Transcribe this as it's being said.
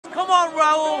on,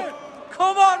 Raul.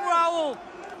 Come on, Raul.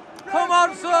 Come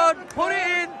on, son. Put it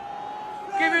in.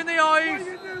 Give him the eyes.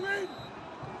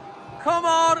 Come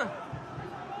on.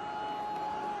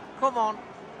 Come on.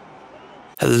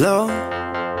 Hello,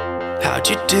 how'd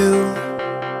you do?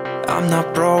 I'm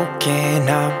not broken,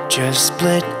 I'm just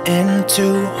split in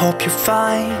two. Hope you're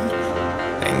fine.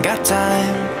 Ain't got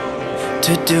time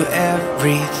to do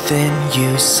everything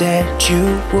you said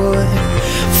you would.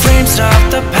 Frames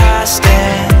of the past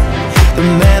and the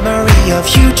memory of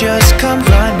you just come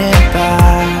running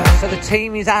back. So the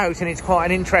team is out and it's quite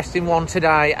an interesting one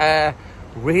today.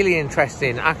 Really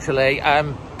interesting, actually.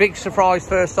 Big surprise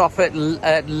first off at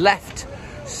left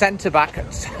centre-back.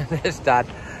 There's Dad.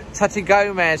 Tati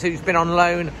Gomez, who's been on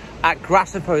loan at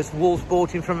Grasshoppers, Wolves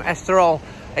bought him from Estoril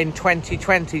in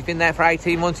 2020. He's been there for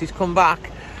 18 months. He's come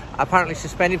back, apparently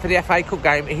suspended for the FA Cup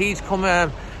game. He's come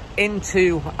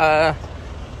into, as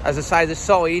I say, the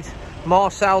side.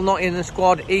 Marcel not in the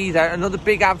squad either. Another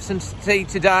big absentee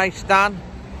today, Stan.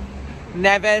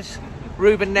 Neves,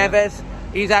 Ruben Neves.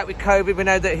 He's out with COVID. We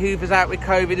know that Hoover's out with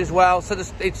COVID as well. So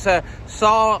it's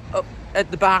Sarr up at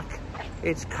the back.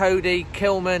 It's Coady,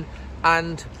 Kilman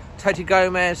and Toti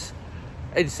Gomez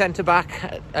in centre-back.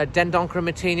 Dendoncker and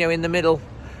Matinho in the middle.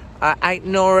 Ait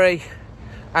Nouri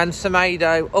and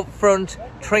Semedo up front.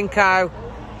 Trincao,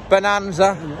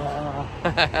 Bonanza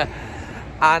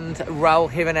and Raul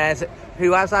Jimenez,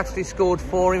 who has actually scored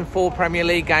 4 in 4 Premier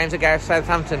League games against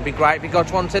Southampton. Be great if he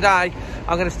got one today.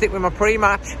 I'm going to stick with my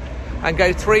pre-match and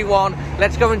go 3-1.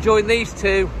 Let's go and join these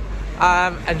two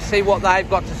and see what they've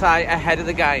got to say ahead of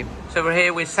the game. So we're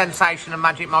here with Sensation and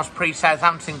Magic Moss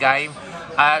pre-Southampton game.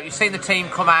 You've seen the team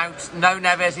come out. No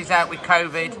Neves, he's out with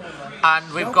COVID.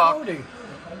 And we've got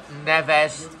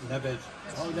Neves.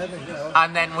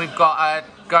 And then we've got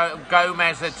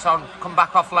Gomez that's come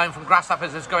back off loan from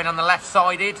Grasshoppers, that's going on the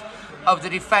left-sided of the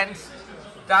defence.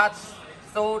 Dad's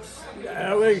thoughts?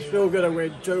 Yeah, we're still going to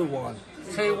win 2-1.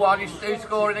 2-1, who's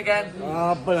scoring again?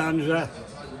 Bonanza.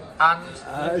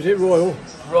 And? Is it Royal?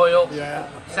 Royal. Yeah.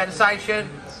 Sensation?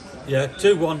 Yeah,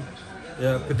 2-1.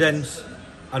 Yeah, Pedence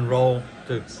and Raul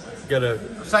to get a...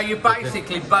 So you're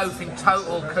basically both in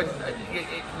total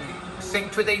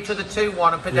synced with each other,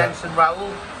 2-1 and Pedence and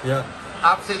Raul? Yeah.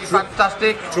 Absolutely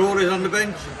fantastic. Traore is on the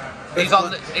bench. He's on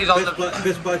the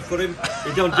best place for him.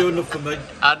 He don't do enough for me.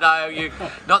 I know, you're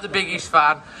not the biggest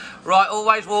fan. Right,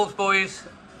 always Wolves, boys.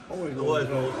 Always Wolves.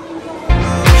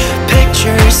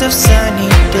 Pictures of sunny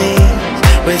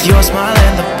days with your smile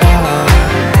in the bar.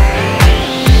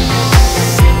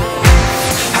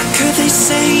 How could they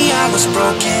say I was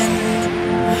broken?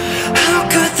 How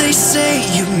could they say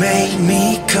you made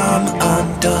me come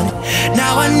undone?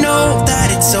 Now I know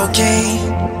that it's okay.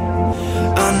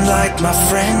 Unlike my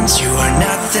friends, you are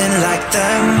nothing like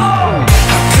them.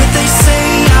 How could they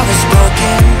say I was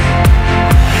broken?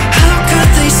 How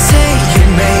could they say you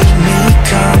made me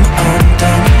come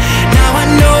undone? Now I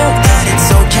know that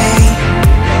it's okay.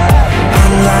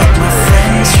 Unlike my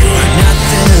friends, you are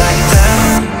nothing like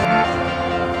them.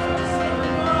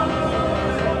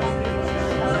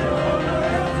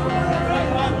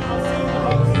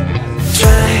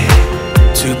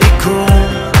 To be cool,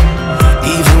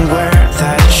 even wear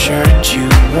that shirt you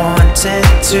wanted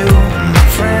to. My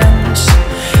friends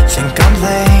think I'm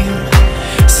lame.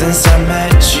 Since I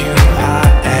met you, I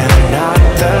am not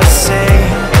the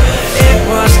same. It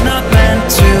was not meant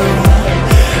to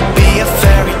be a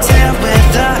fairy tale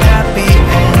with a happy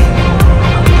end.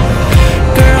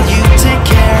 Girl, you take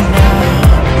care now.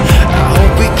 I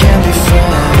hope we can be friends.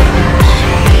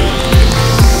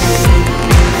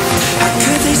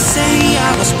 Say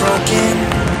I was broken.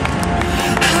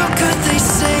 How could they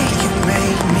say you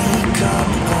made me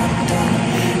come undone?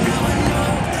 Now I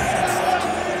know that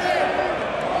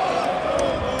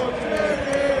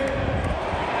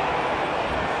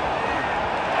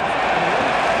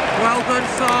Well done,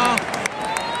 Sarr.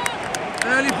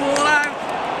 Early ball out.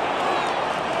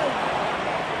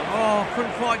 Oh,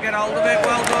 couldn't quite get hold of it.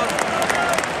 Well done.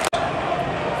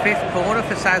 5th corner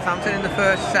for Southampton in the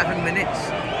first 7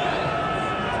 minutes.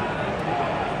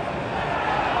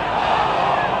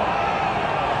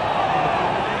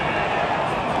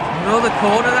 Another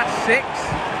corner, that's 6.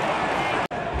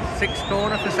 6th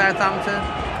corner for Southampton.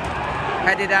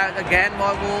 Headed out again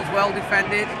by Wolves, well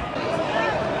defended.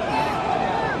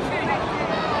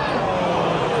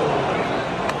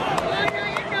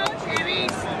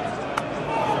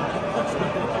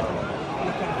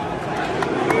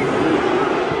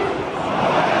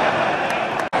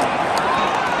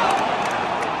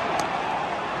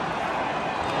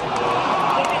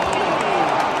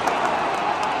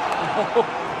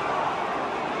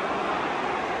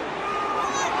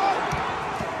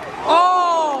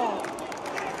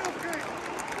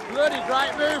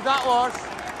 great move that was.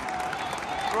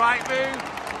 Great move.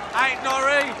 8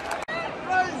 Norrie.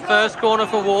 First corner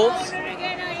for Wolves.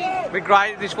 Be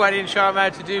great at this wedding, show him how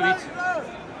to do it.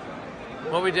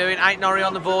 What we're doing, 8 Norrie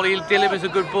on the ball, he delivers a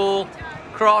good ball.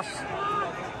 Cross.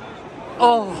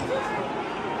 Oh.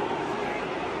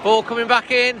 Ball coming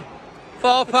back in.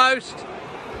 Far post.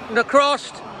 And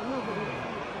across.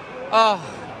 Oh.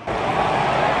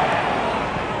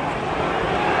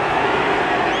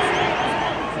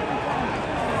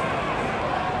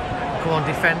 Come on,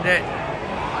 defend it.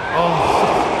 Oh.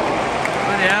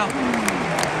 Bloody hell.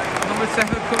 Number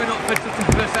 7 coming up for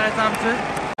Southampton.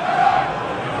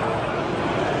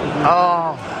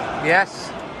 Oh,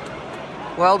 yes.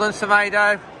 Well done,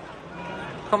 Semedo.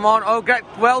 Come on. Oh,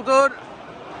 well done.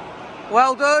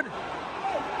 Well done.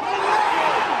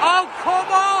 Oh,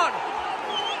 come on.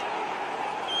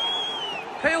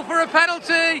 Appeal for a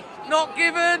penalty. Not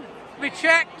given. Be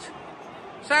checked.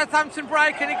 Southampton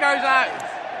break and it goes out.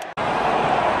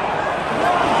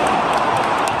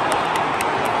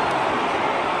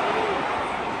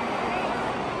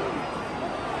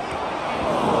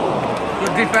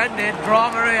 Good defending.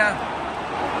 Drama here.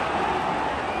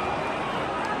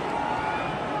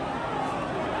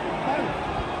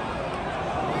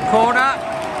 Corner.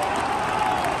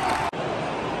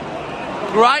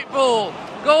 Great ball.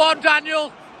 Go on,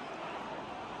 Daniel.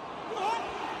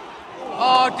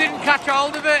 Oh, didn't catch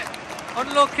hold of it.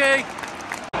 Unlucky.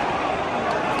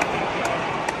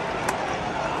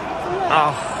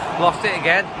 Oh, lost it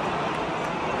again.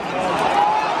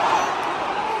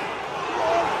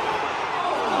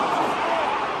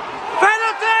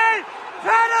 Penalty!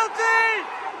 Penalty!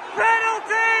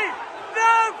 Penalty!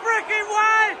 No freaking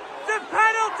way! It's a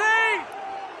penalty!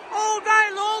 All day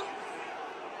long!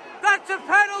 That's a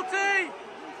penalty!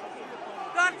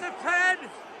 That's a pen!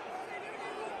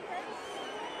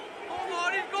 Come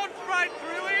on, he's gone straight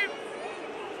through him!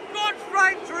 Gone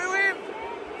straight through him!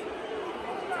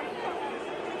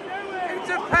 It's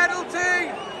a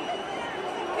penalty!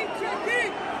 Keep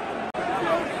checking!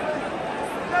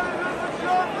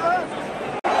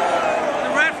 The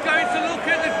ref's going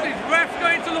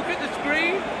to look at the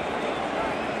screen.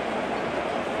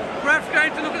 Ref's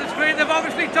going to look at the screen. They've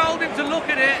obviously told him to look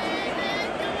at it,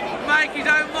 make his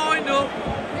own mind up.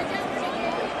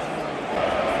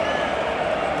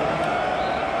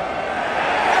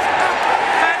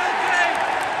 Penalty!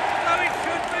 So it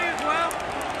should be as well.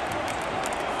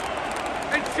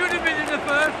 It should have been in the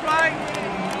first place.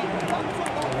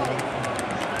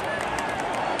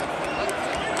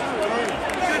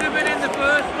 Should have been in the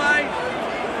first place.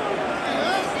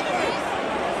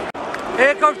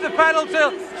 Here comes the penalty.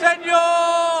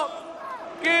 Senor!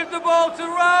 Give the ball to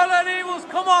Raul and he was.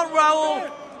 Come on, Raul!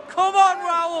 Come on,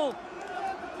 Raul!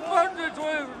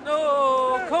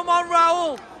 No! Come on,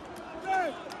 Raul!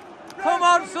 Come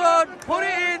on, son! Put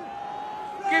it in!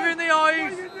 Give him the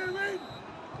eyes!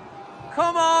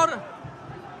 Come on!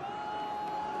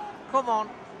 Come on!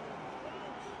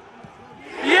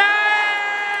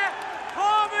 Yeah!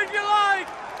 Come as you like!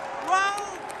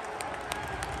 Raul!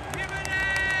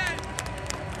 Jimenez!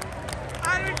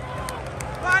 And it's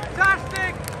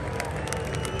fantastic!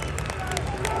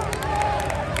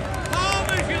 Come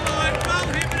as you like! Raul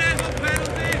Jimenez on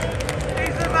penalties!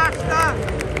 He's the master!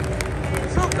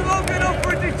 Took long enough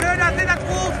for it to turn. I think that's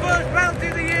Wolves' first penalty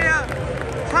of the year.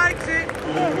 Takes it.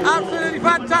 Absolutely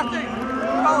fantastic.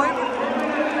 Raul Jimenez.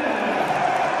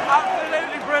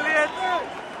 Absolutely brilliant.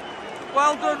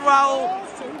 Well done, Raul.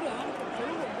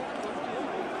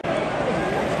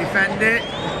 Defend it.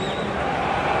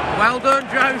 Well done,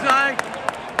 Jose.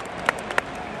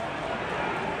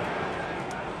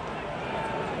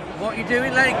 What are you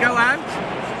doing? Let it go out.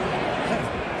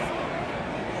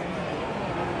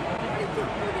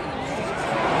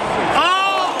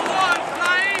 Oh, what a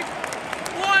save!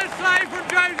 What a save from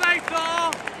Jose Sarr.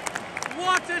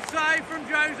 What a save from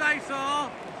Jose Sarr.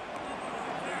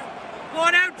 Go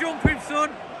on out, jump him, son.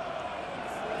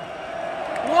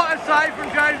 What a save from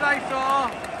Jose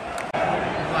Sarr.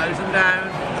 Close them down.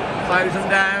 Close them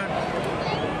down.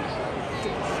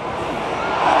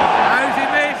 How's he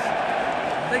missed?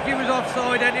 I think he was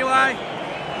offside anyway.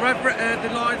 The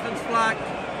linesman's flag.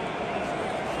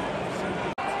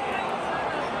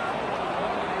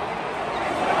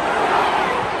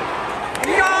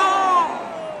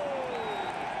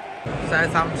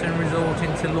 Southampton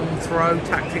resorting to long throw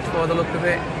tactics by the look of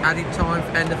it. Added time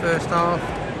for end the first half.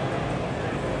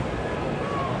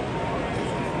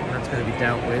 That's going to be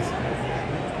dealt with.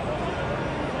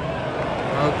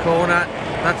 Oh, corner.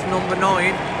 That's number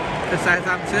 9 for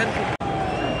Southampton.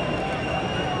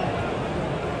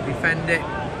 Defend it.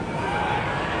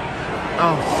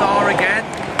 Oh, Sarr again.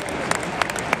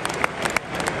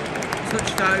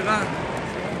 Touched over.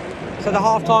 So the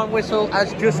half-time whistle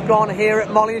has just gone here at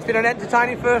Molineux. It's been an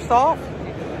entertaining first half.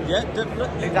 Yeah,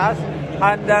 definitely. It has.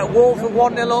 And Wolves are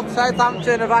 1-0 up.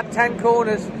 Southampton have had 10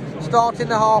 corners, starting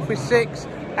the half with 6,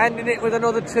 ending it with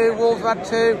another 2. Wolves have had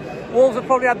 2. Wolves have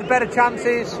probably had the better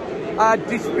chances.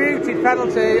 Disputed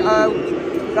penalty.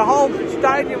 The whole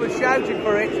stadium was shouting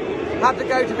for it. Had to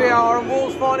go to VAR, and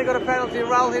Wolves finally got a penalty.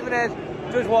 Raul Jimenez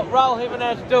does what Raul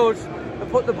Jimenez does, to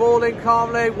put the ball in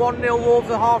calmly. 1-0 Wolves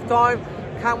at half-time.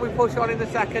 Can we push on in the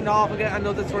second half and get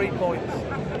another 3 points?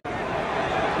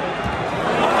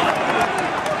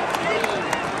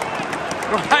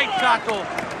 Great tackle.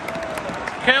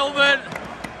 Kilman.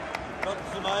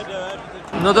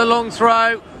 Another long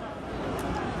throw.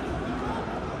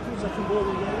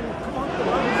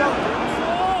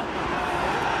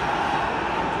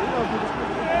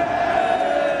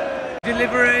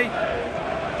 Delivery.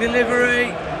 What's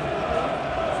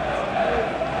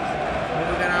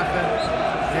going to happen?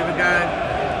 Here we go.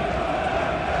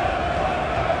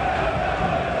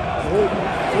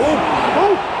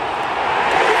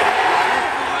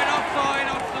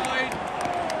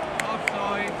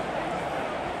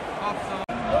 Offside.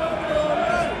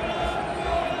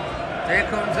 Here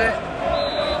comes it.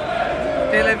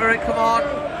 Delivery, come on.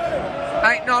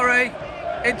 Norrie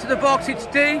into the box. It's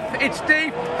deep.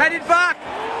 Headed back.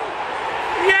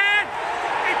 Yes!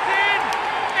 It's in!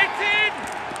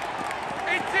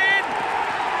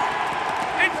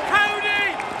 It's Coady!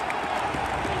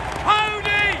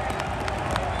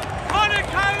 Conor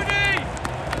Coady!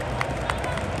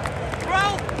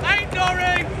 Ralph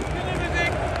Norrie delivers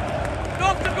it.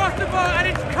 Knocks across the ball, and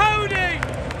it's Coady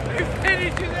who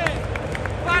finishes it.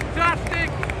 Fantastic!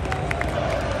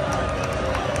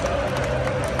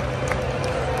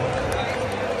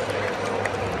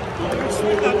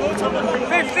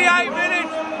 58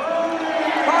 minutes.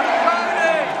 Conor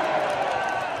Coady.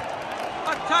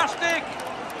 Fantastic.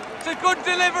 It's a good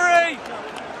delivery.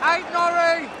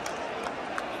 Norrie.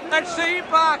 Let's see him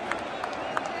back.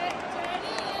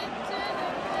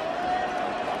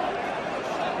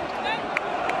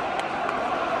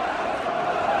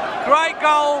 Great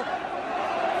goal.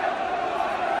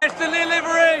 It's the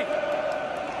delivery.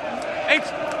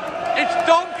 It's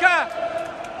Donker.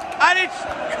 And it's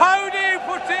Coady who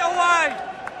puts it away.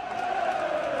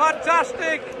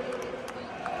 Fantastic.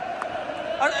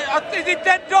 Is it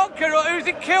dead Donker or who's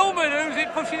it Kilman? Who's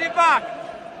it pushing it back?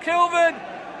 Kilman.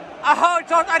 Oh,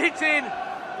 and it's in.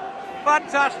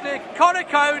 Fantastic. Conor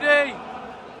Coady.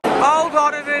 Hold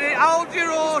on a minute. Hold your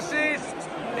horses.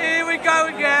 Here we go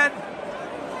again.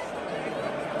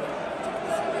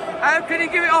 How can he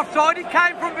give it offside? He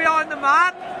came from behind the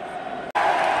man.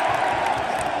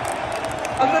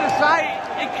 I was going to say,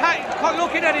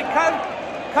 looking at it,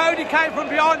 Coady came from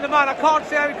behind the man. I can't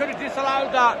see how he could have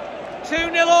disallowed that.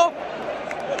 2-0 up.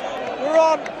 We're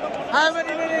on. How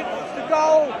many minutes to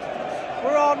go?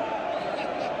 We're on.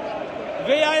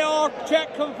 VAR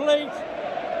check complete.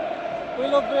 We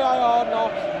love VAR,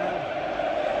 not.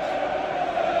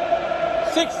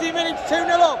 60 minutes,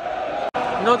 2-0 up.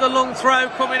 Another long throw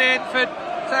coming in for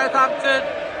Southampton.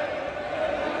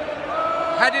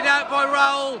 Headed out by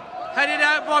Raul. Headed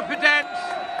out by Pedence.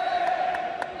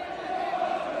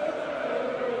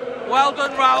 Well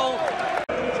done, Raul.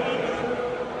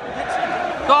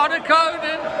 Conor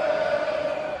Coady.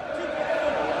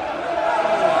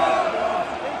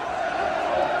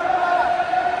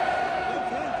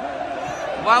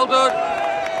 Well done.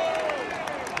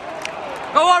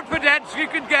 Go on, Pedence, you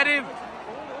can get him.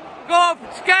 Go on,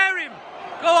 scare him.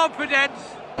 Go on,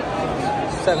 Pedence.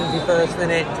 71st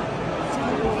minute.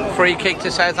 Free kick to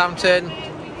Southampton.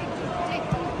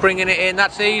 Bringing it in,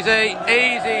 that's easy.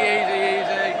 Easy.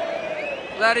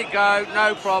 Let it go,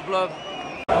 no problem.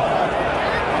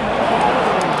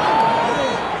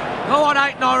 Go on,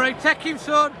 Norrie, take him,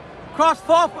 son. Cross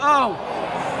pop, oh.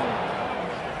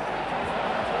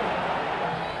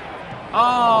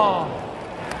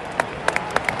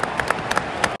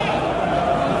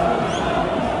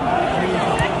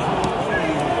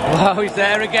 Wow, he's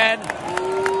there again.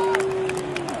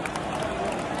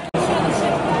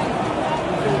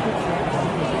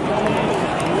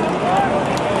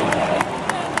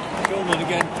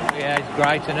 Yeah, he's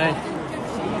great, isn't he?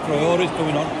 Traore is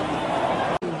coming on.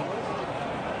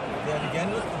 There again,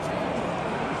 look.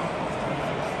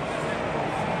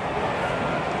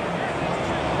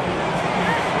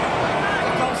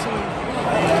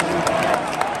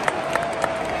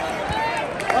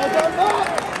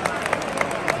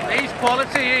 He's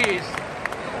quality, he is.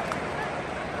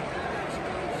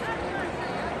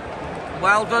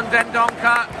 Well done,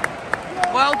 Dendonka.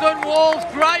 Well done, Wolves.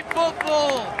 Great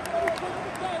football.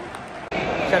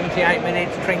 78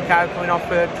 minutes. Trinco coming off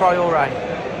for Traore.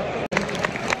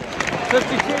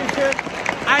 Substitution.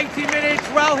 80 minutes.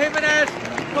 Raul Jimenez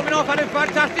coming off, had a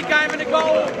fantastic game and a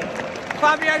goal.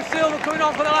 Fabio Silva coming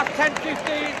on for the last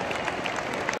 10-15.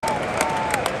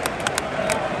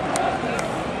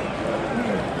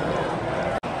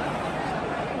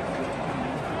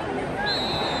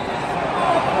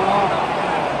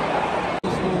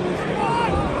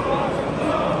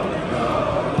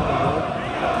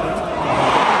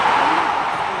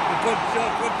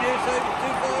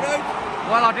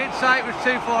 Well, I did say it was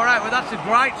too far out, but that's a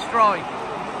great strike.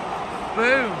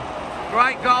 Boom.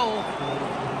 Great goal.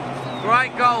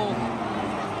 Great goal.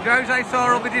 Jose Sá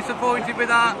will be disappointed with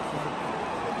that.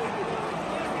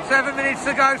 7 minutes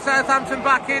to go, Southampton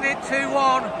back in it,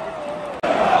 2-1.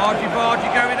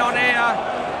 Argy-bargy going on here.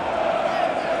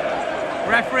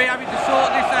 Referee having to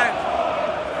sort this out.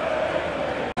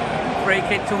 Free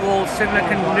kick to Wolves, similar.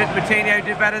 Can Coutinho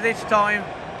do better this time?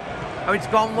 Oh, it's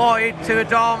gone wide to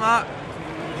Adama.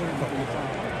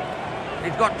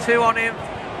 He's got 2 on him.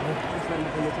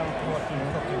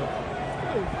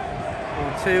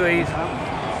 2 easy.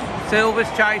 Silva's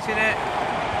chasing it.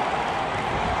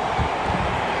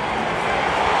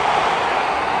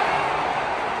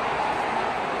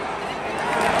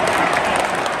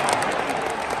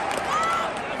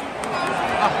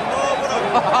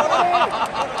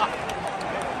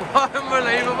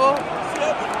 Unbelievable.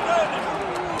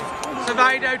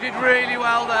 Semedo did really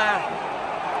well there.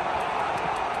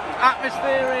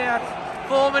 Atmosphere here.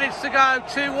 4 minutes to go.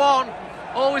 2-1.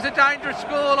 Always a dangerous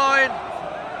scoreline.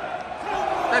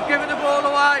 They've given the ball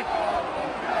away.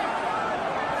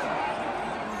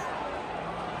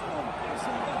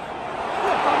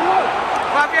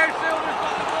 Fabio Silva's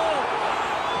got the ball.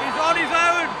 He's on his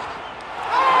own.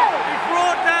 He's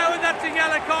brought down, and that's a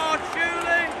yellow card.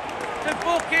 Surely to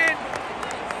book in.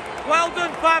 Well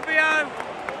done, Fabio.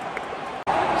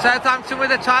 Southampton with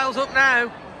their tails up now.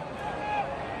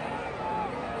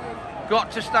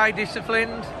 Got to stay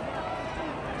disciplined.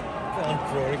 Come on,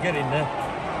 Traore, get in there.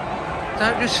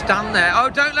 Don't just stand there. Oh,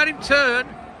 don't let him turn.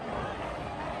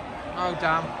 Oh,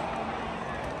 damn.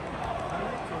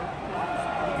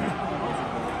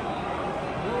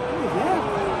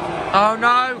 Oh,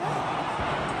 no.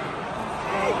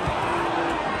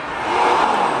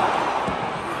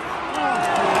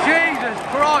 Jesus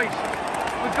Christ.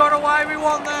 We've got away with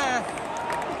one there.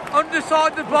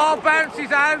 Underside the bar,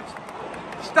 bounces out.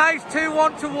 Stays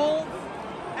 2-1 to Wolves.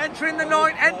 Entering the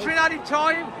 9th, entering added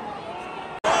time.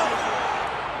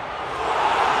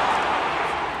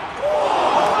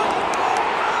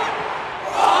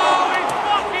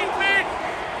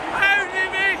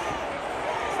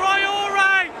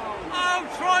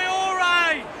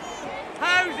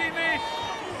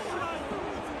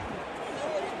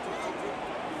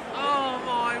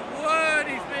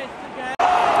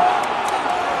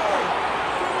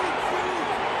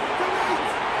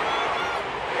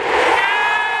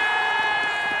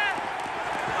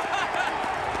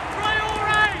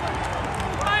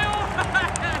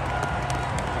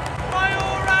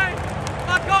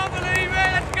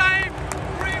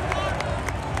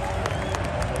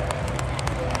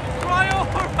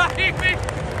 He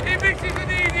misses an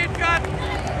idiot gun.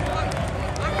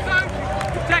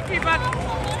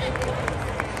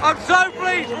 I'm so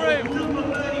pleased for him.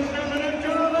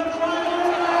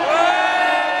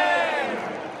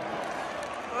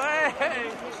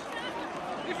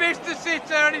 He missed the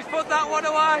sitter and he's put that one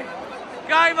away.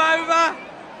 Game over.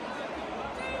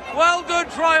 Well done,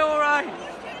 Traore.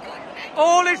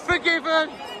 All is forgiven.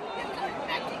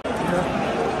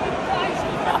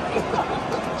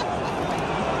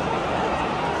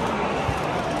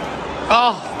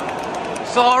 Oh,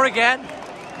 Sá again.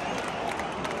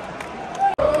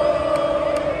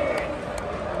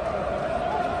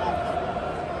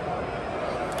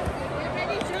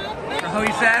 Oh,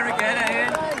 he's there again,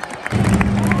 Ian.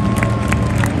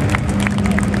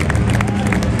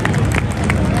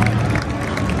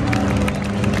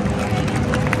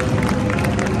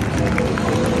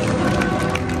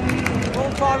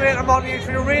 Full time here at Molineux. It's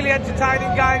been a really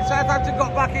entertaining game. Southampton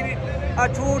got back in it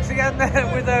towards the end there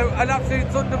with an absolute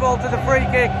thunderbolt to the free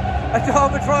kick.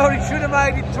 Adama Traore should have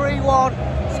made it 3-1,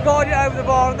 scored it over the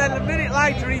bar, and then a minute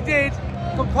later he did.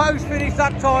 Composed finish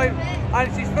that time, and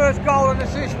it's his first goal and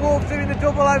assist. Wolves doing the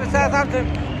double over Southampton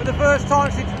for the first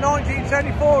time since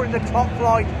 1974 in the top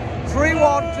flight.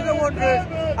 3-1 to the Wanderers,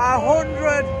 a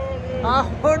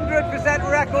 100%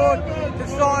 record to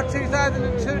start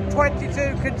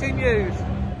 2022 continues.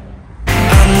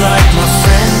 Unlike my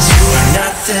friends, you are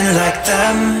nothing like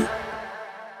them.